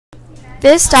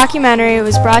This documentary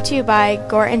was brought to you by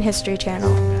Gorton History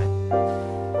Channel.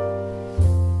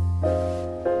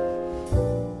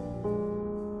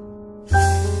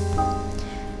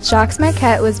 Jacques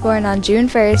Marquette was born on June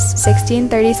 1st,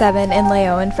 1637 in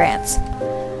Lyon, France.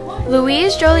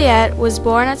 Louise Jolliet was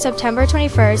born on September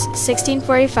 21st,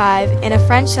 1645 in a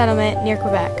French settlement near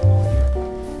Quebec.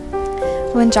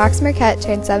 When Jacques Marquette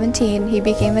turned 17, he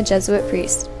became a Jesuit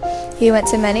priest. He went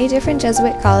to many different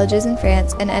Jesuit colleges in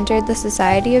France and entered the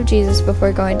Society of Jesus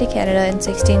before going to Canada in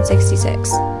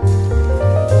 1666.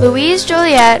 Louise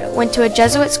Jolliet went to a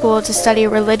Jesuit school to study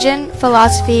religion,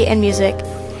 philosophy, and music.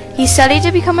 He studied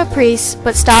to become a priest,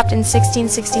 but stopped in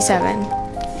 1667.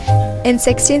 In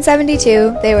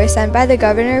 1672, they were sent by the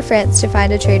governor of France to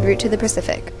find a trade route to the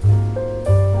Pacific.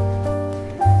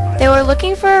 They were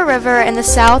looking for a river in the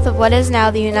south of what is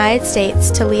now the United States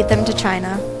to lead them to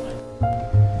China.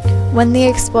 When the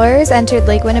explorers entered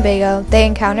Lake Winnebago, they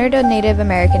encountered a Native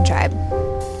American tribe.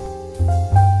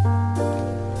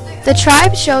 The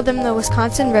tribe showed them the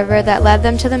Wisconsin River that led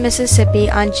them to the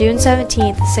Mississippi on June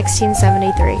 17,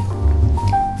 1673.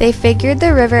 They figured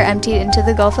the river emptied into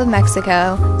the Gulf of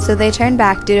Mexico, so they turned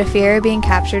back due to fear of being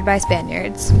captured by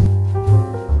Spaniards.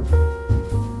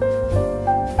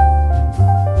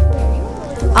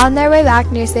 On their way back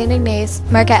near St. Ignace,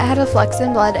 Marquette had a flux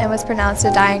in blood and was pronounced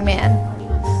a dying man.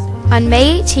 On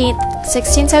May 18,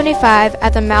 1675,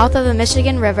 at the mouth of the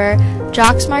Michigan River,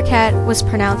 Jacques Marquette was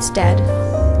pronounced dead.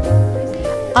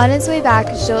 On his way back,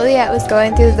 Joliet was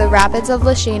going through the rapids of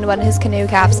Lachine when his canoe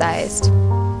capsized.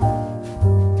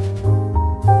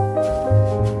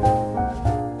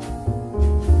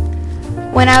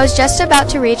 When I was just about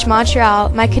to reach Montreal,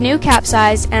 my canoe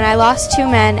capsized and I lost 2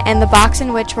 men and the box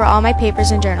in which were all my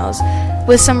papers and journals,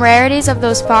 with some rarities of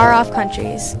those far-off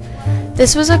countries.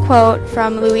 This was a quote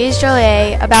from Louise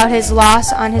Jolliet about his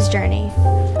loss on his journey.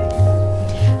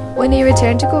 When he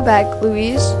returned to Quebec,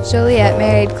 Louise Joliet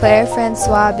married Claire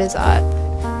Francois Bizot.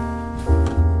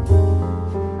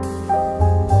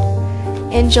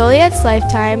 In Joliet's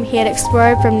lifetime, he had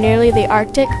explored from nearly the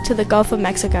Arctic to the Gulf of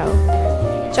Mexico.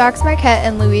 Jacques Marquette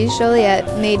and Louise Joliet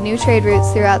made new trade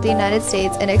routes throughout the United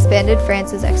States and expanded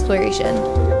France's exploration.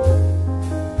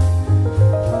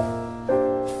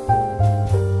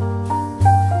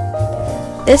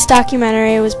 This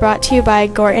documentary was brought to you by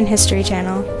Gorton History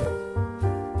Channel.